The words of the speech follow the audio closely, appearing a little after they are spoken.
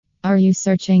Are you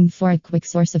searching for a quick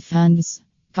source of funds?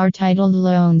 Car Title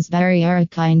Loans Barrie are a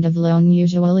kind of loan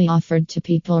usually offered to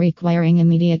people requiring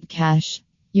immediate cash.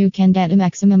 You can get a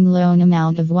maximum loan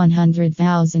amount of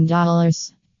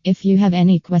 $100,000. If you have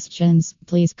any questions,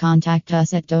 please contact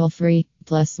us at toll free +1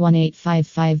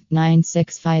 855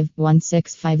 965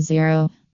 1650.